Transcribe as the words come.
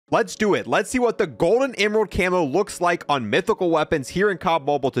Let's do it. Let's see what the golden emerald camo looks like on mythical weapons here in COD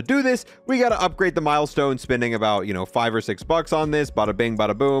Mobile. To do this, we got to upgrade the milestone, spending about, $5 or $6 on this. Bada bing,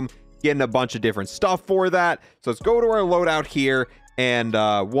 bada boom. Getting a bunch of different stuff for that. So let's go to our loadout here. And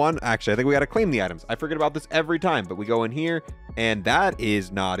actually, I think we got to claim the items. I forget about this every time, but we go in here and that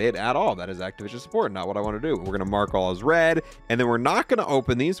is not it at all. That is Activision support, not what I want to do. We're going to mark all as red, and then we're not going to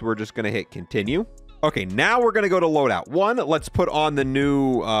open these. We're just going to hit continue. Okay, now we're going to go to loadout. Let's put on the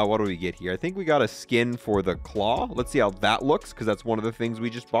new, what do we get here? I think we got a skin for the claw. Let's see how that looks, because that's one of the things we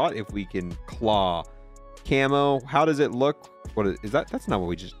just bought. If we can claw camo, how does it look? What is that? That's not what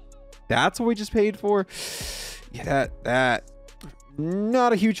we just, that's what we just paid for. Yeah, that,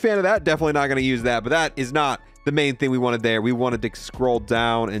 not a huge fan of that. Definitely not going to use that, but that is not the main thing we wanted there. We wanted to scroll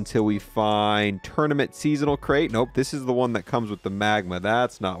down until we find tournament seasonal crate. Nope, this is the one that comes with the magma.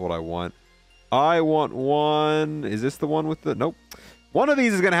 That's not what I want. I want one. Is this the one with the, nope. One of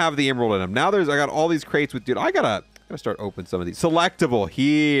these is going to have the emerald in them. Now I got all these crates with, dude, I gotta start opening some of these. Selectable.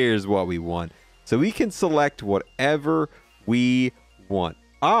 Here's what we want. So we can select whatever we want.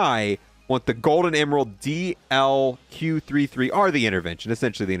 I want the golden emerald DLQ33R, the intervention,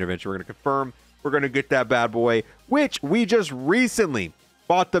 essentially the intervention. We're going to confirm. We're going to get that bad boy, which we just recently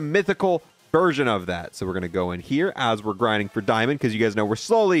bought the mythical version of that. So we're going to go in here as we're grinding for diamond, because you guys know we're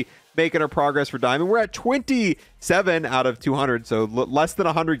slowly making our progress for diamond. We're at 27 out of 200, so less than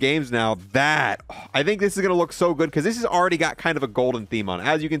 100 games now. I think this is going to look so good, because this has already got kind of a golden theme on it.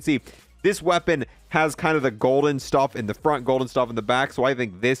 As you can see, this weapon has kind of the golden stuff in the front, golden stuff in the back, so I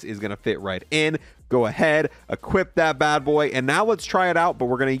think this is going to fit right in. Go ahead, equip that bad boy, and now let's try it out, but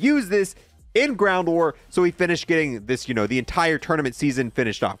we're going to use this in Ground War, so we finish getting this, the entire tournament season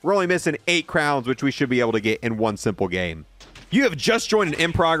finished off. We're only missing 8 crowns, which we should be able to get in one simple game. You have just joined an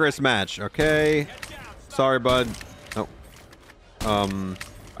in-progress match. Okay. Sorry, bud. Oh.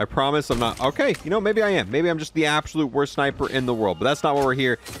 I promise I'm not. Okay, maybe I am. Maybe I'm just the absolute worst sniper in the world, but that's not why we're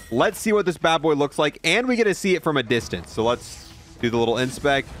here. Let's see what this bad boy looks like, and we get to see it from a distance. So let's do the little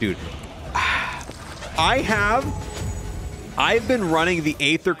inspect. Dude, I've been running the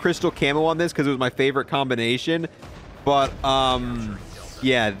Aether crystal camo on this because it was my favorite combination, but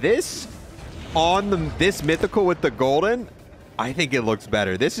yeah, this mythical with the golden, I think it looks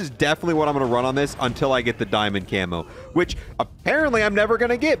better. This is definitely what I'm going to run on this until I get the diamond camo, which apparently I'm never going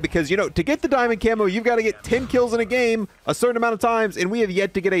to get, because to get the diamond camo, you've got to get 10 kills in a game a certain amount of times, and we have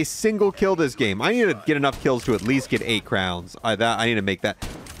yet to get a single kill this game. I need to get enough kills to at least get 8 crowns. I need to make that.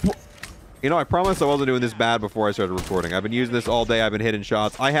 I promise I wasn't doing this bad before I started recording. I've been using this all day. I've been hitting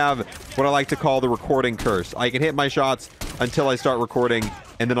shots. I have what I like to call the recording curse. I can hit my shots until I start recording,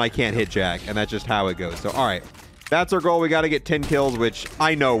 and then I can't hit jack, and that's just how it goes. So, all right. That's our goal. We got to get 10 kills, which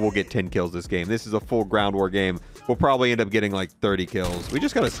I know we'll get 10 kills this game. This is a full ground war game. We'll probably end up getting like 30 kills. We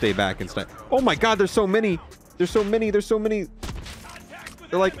just got to stay back and stay. Oh my God, there's so many. There's so many. There's so many.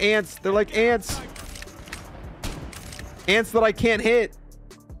 They're like ants. They're like ants. Ants that I can't hit.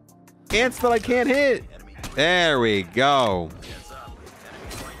 Ants that I can't hit. There we go.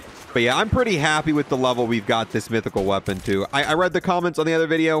 But yeah, I'm pretty happy with the level we've got this mythical weapon to. I read the comments on the other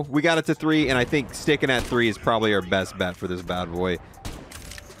video. We got it to 3, and I think sticking at 3 is probably our best bet for this bad boy.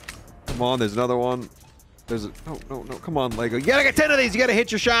 Come on, there's another one. There's a, no, come on, Lego. You gotta get 10 of these. You gotta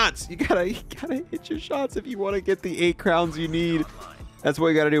hit your shots. You gotta hit your shots if you want to get the 8 crowns you need. That's what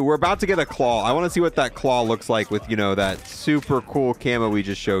you gotta do. We're about to get a claw. I want to see what that claw looks like with, that super cool camo we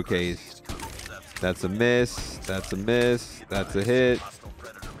just showcased. That's a miss. That's a miss. That's a hit.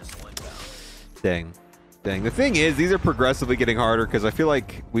 Dang. The thing is, these are progressively getting harder, because I feel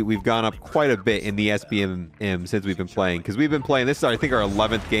like we've gone up quite a bit in the SBM since we've been playing. Because we've been playing, this is, I think, our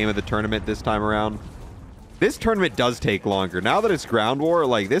 11th game of the tournament this time around. This tournament does take longer. Now that it's ground war,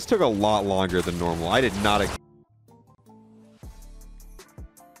 like, this took a lot longer than normal. I did not...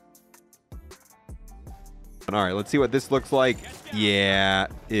 All right, let's see what this looks like. Yeah.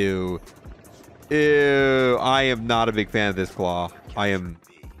 Ew. Ew. I am not a big fan of this claw. I am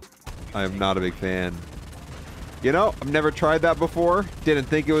not a big fan. I've never tried that before. Didn't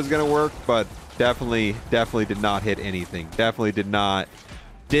think it was going to work, but definitely did not hit anything. Definitely did not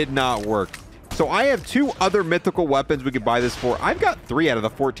work. So I have 2 other mythical weapons we could buy this for. I've got 3 out of the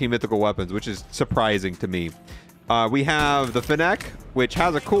 14 mythical weapons, which is surprising to me. We have the Fennec, which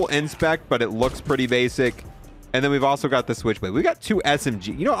has a cool inspect, but it looks pretty basic. And then we've also got the Switchblade. We got 2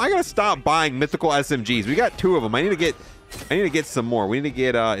 SMG. I gotta stop buying mythical SMGs. We got 2 of them. I need to get some more. We need to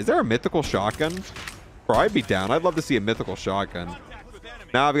get, is there a mythical shotgun? Bro, I'd be down. I'd love to see a mythical shotgun.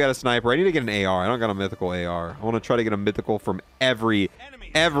 Now I've got a sniper. I need to get an AR. I don't got a mythical AR. I want to try to get a mythical from every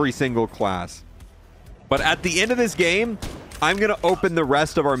single class. But at the end of this game, I'm going to open the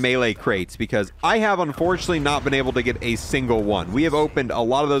rest of our melee crates because I have unfortunately not been able to get a single one. We have opened a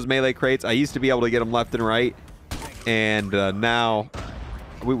lot of those melee crates. I used to be able to get them left and right. And now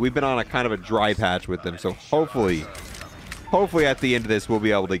we've been on a kind of a dry patch with them. So hopefully at the end of this, we'll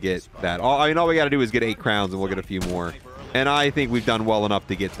be able to get that. All we got to do is get 8 crowns and we'll get a few more. And I think we've done well enough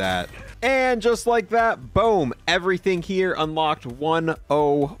to get that. And just like that, boom, everything here unlocked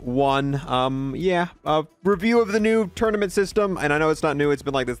 101. Yeah, review of the new tournament system. And I know it's not new. It's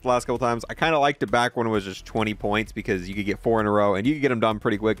been like this the last couple times. I kind of liked it back when it was just 20 points because you could get 4 in a row and you could get them done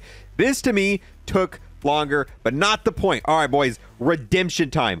pretty quick. This, to me, took longer, but not the point. All right, boys,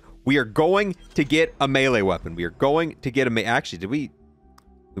 redemption time. We are going to get a melee weapon. We are going to get a actually, did we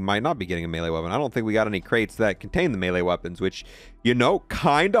might not be getting a melee weapon. I don't think we got any crates that contain the melee weapons, which, you know,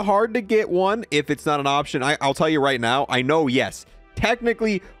 kind of hard to get one if it's not an option. I'll tell you right now, I know, yes,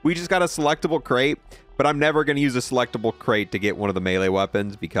 technically we just got a selectable crate, but I'm never going to use a selectable crate to get one of the melee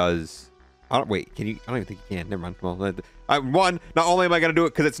weapons because wait, can you? I don't even think you can. Never mind. Well, one, not only am I going to do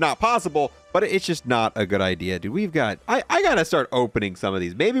it because it's not possible, but it's just not a good idea, dude. We've got, I got to start opening some of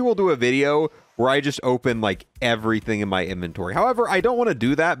these. Maybe we'll do a video where I just open like everything in my inventory. However, I don't want to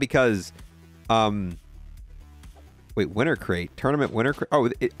do that because, wait, winner crate, tournament winner crate. Oh,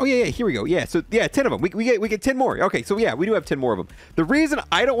 yeah, here we go. Yeah, so yeah, 10 of them. We get 10 more. Okay, so yeah, we do have 10 more of them. The reason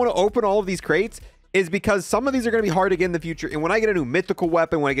I don't want to open all of these crates is because some of these are going to be hard to get in the future. And when I get a new mythical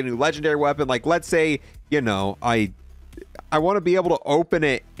weapon, when I get a new legendary weapon, like let's say, you know, I want to be able to open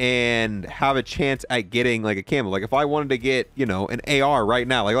it and have a chance at getting like a camo. Like if I wanted to get, you know, an AR right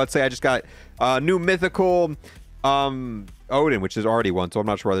now, like let's say I just got a new mythical Odin, which is already one, so I'm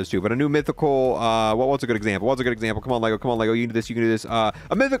not sure why there's 2, but a new mythical, what's a good example? What's a good example? Come on, Lego, you can do this, you can do this. A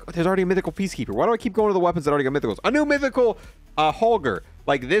mythical, there's already a mythical Peacekeeper. Why do I keep going to the weapons that already got mythicals? A new mythical Holger,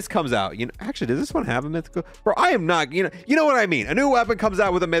 like this comes out. You know, actually, does this one have a mythical? Bro, I am not, you know what I mean. A new weapon comes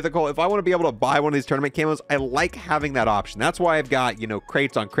out with a mythical. If I want to be able to buy one of these tournament camos, I like having that option. That's why I've got, you know,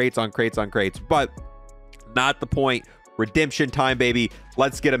 crates on crates on crates on crates, but not the point. Redemption time, baby.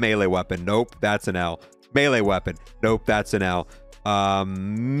 Let's get a melee weapon. Nope, that's an L. Melee weapon. Nope, that's an L.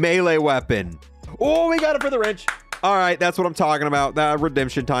 Melee weapon. Oh, we got it for the wrench. All right, that's what I'm talking about. That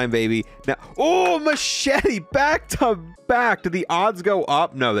redemption time, baby. Now, oh, machete back to back. Do the odds go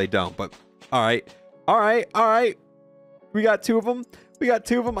up? No, they don't. But all right. We got 2 of them.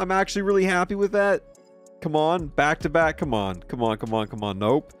 I'm actually really happy with that. Come on, back to back. Come on.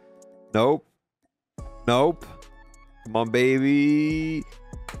 Nope. Come on, baby.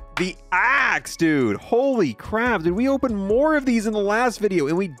 The axe, dude. Holy crap, dude. We opened more of these in the last video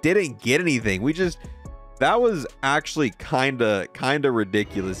and we didn't get anything. That was actually kind of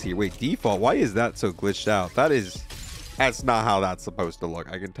ridiculous here. Wait, default, why is that so glitched out? That's not how that's supposed to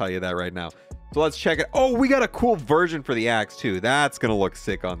look. I can tell you that right now. So let's check it. Oh, we got a cool version for the axe too. That's gonna look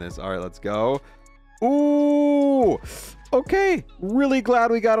sick on this. All right, let's go. Ooh, okay. Really glad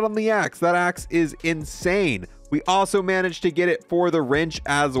we got it on the axe. That axe is insane. We also managed to get it for the wrench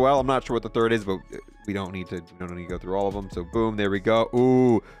as well. I'm not sure what the third is, but we don't need to go through all of them. So boom, there we go.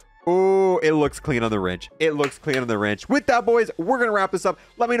 Ooh, it looks clean on the wrench. With that, boys, we're going to wrap this up.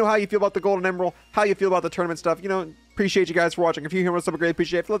 Let me know how you feel about the golden emerald, how you feel about the tournament stuff. You know, appreciate you guys for watching. If you're here with something great,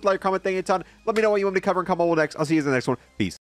 appreciate it. If you like, comment, thank you a ton. Let me know what you want me to cover and come on next. I'll see you in the next one. Peace.